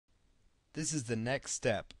This is the next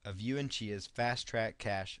step of Chia's Fast Track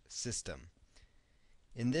Cache system.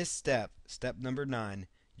 In this step, step number 9,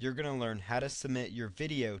 you're going to learn how to submit your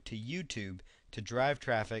video to YouTube to drive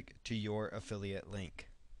traffic to your affiliate link.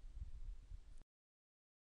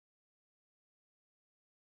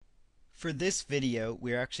 For this video,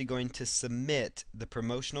 we're actually going to submit the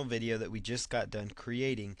promotional video that we just got done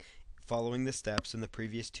creating following the steps in the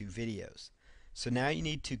previous 2 videos. So now you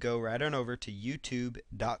need to go right on over to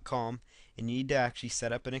youtube.com and you need to actually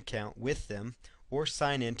set up an account with them or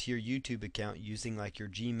sign into your YouTube account using like your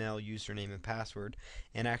Gmail username and password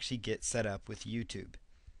and actually get set up with YouTube.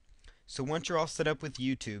 So once you're all set up with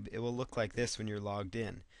YouTube, it will look like this when you're logged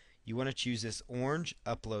in. You want to choose this orange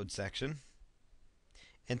upload section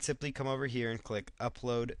and simply come over here and click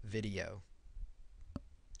upload video.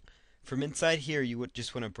 From inside here, you would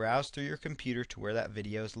just want to browse through your computer to where that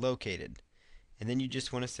video is located, and then you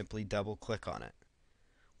just want to simply double click on it.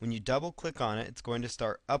 When you double click on it, it's going to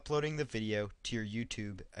start uploading the video to your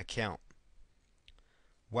YouTube account.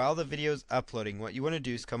 While the video is uploading, what you want to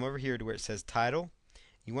do is come over here to where it says title.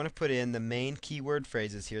 You want to put in the main keyword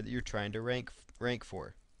phrases here that you're trying to rank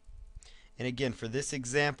for. And again, for this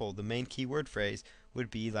example, the main keyword phrase would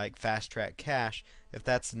be like Fast Track Cache if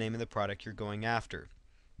that's the name of the product you're going after.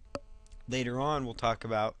 Later on, we'll talk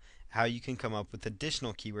about how you can come up with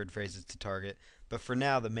additional keyword phrases to target, but for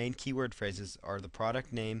now, the main keyword phrases are the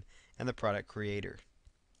product name and the product creator.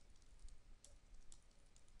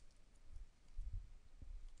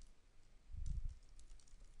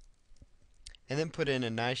 And then put in a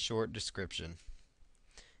nice short description.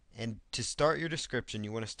 And to start your description,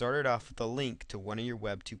 you want to start it off with a link to one of your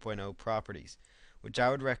Web 2.0 properties, which I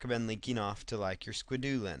would recommend linking off to like your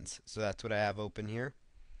Squidoo lens. So that's what I have open here.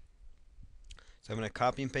 So I'm going to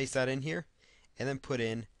copy and paste that in here and then put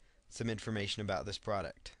in some information about this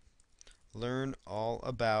product. Learn all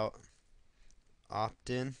about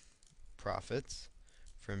opt-in profits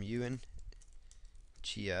from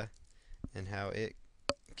Chia and how it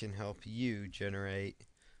can help you generate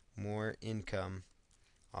more income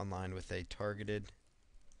online with a targeted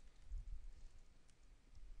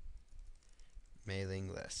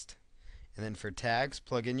mailing list. And then for tags,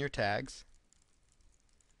 plug in your tags.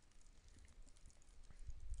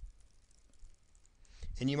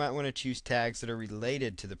 And you might want to choose tags that are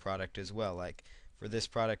related to the product as well. Like for this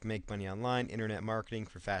product, make money online, internet marketing.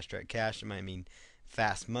 For Fast Track Cache, it might mean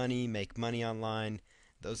fast money, make money online,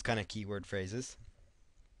 those kind of keyword phrases.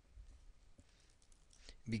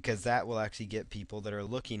 Because that will actually get people that are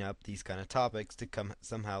looking up these kind of topics to come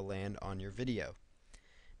somehow land on your video.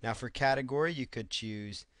 Now for category, you could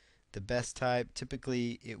choose the best type.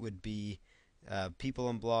 Typically it would be people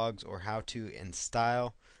and blogs or how to and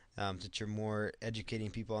style. Since you're more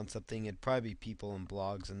educating people on something, it'd probably be people and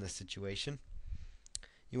blogs in this situation.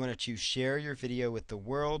 You want to choose share your video with the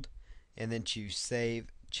world and then choose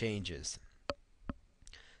save changes.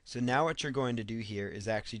 So now what you're going to do here is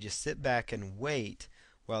actually just sit back and wait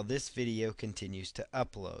while this video continues to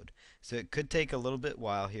upload. So it could take a little bit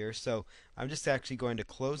while here, so I'm just actually going to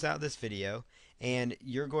close out this video and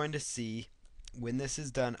you're going to see when this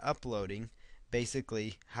is done uploading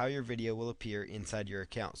basically how your video will appear inside your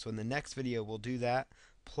account. So in the next video we'll do that,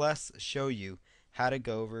 plus show you how to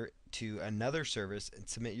go over to another service and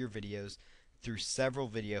submit your videos through several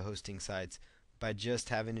video hosting sites by just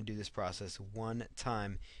having to do this process one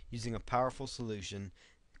time using a powerful solution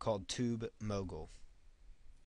called TubeMogul.